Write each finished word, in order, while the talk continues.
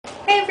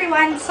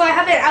everyone, so I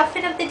have an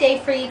outfit of the day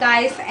for you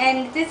guys,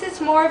 and this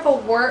is more of a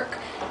work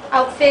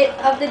outfit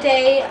of the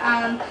day.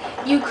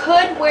 You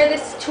could wear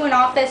this to an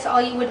office. All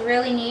you would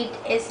really need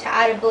is to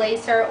add a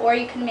blazer, or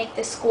you can make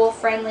this school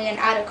friendly and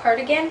add a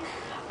cardigan,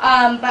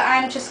 but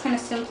I'm just going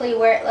to simply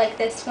wear it like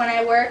this when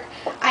I work.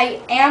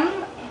 I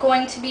am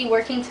going to be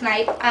working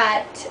tonight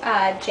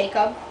at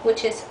Jacob,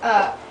 which is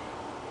a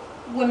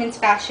women's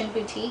fashion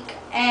boutique,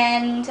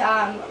 and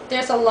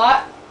there's a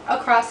lot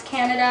across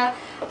Canada,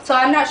 so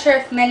I'm not sure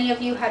if many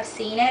of you have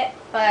seen it,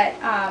 but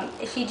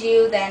if you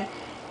do, then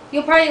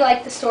you'll probably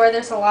like the store.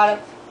 There's a lot of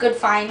good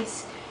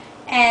finds,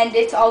 and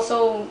it's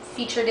also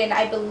featured in,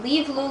 I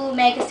believe, Lulu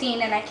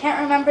magazine, and I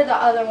can't remember the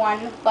other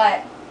one,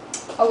 but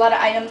a lot of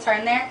items are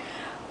in there.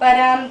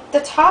 But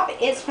the top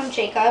is from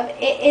Jacob.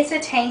 It is a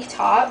tank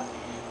top,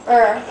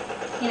 or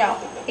you know,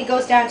 it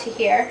goes down to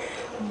here,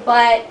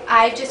 but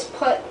I just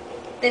put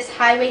this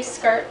high-waist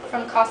skirt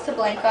from Costa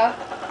Blanca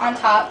on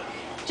top,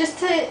 just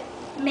to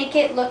make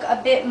it look a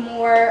bit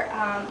more,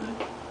 how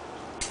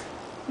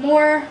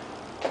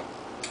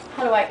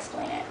do I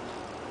explain it?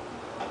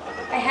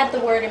 I had the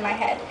word in my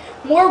head.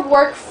 More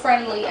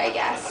work-friendly, I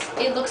guess.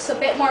 It looks a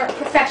bit more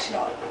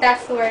professional.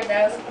 That's the word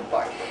that I was looking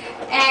for.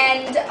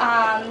 And,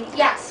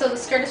 yeah, so the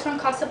skirt is from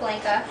Costa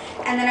Blanca,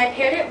 and then I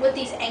paired it with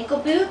these ankle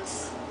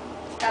boots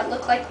that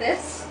look like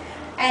this.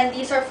 And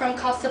these are from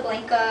Costa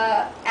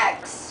Blanca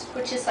X,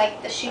 which is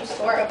like the shoe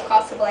store of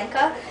Costa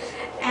Blanca.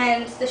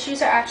 And the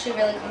shoes are actually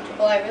really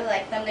comfortable. I really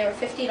like them. They were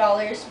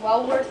 $50,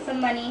 well worth the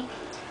money.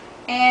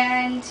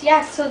 And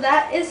yeah, so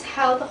that is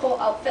how the whole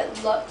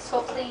outfit looks.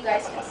 Hopefully you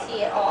guys can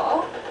see it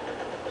all.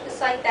 Just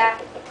like that.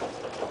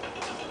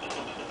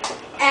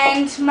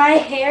 And my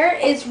hair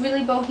is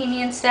really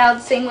bohemian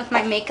styled, same with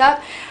my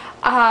makeup.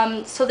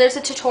 So there's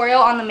a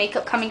tutorial on the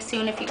makeup coming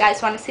soon. If you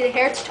guys want to see the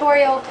hair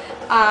tutorial,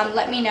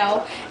 let me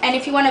know. And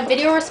if you want a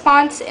video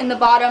response in the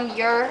bottom,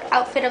 your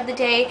outfit of the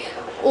day,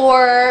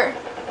 or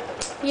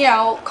you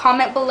know,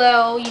 comment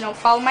below, you know,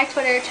 follow my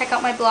Twitter, check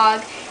out my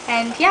blog,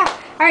 and yeah.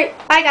 Alright,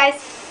 bye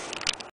guys.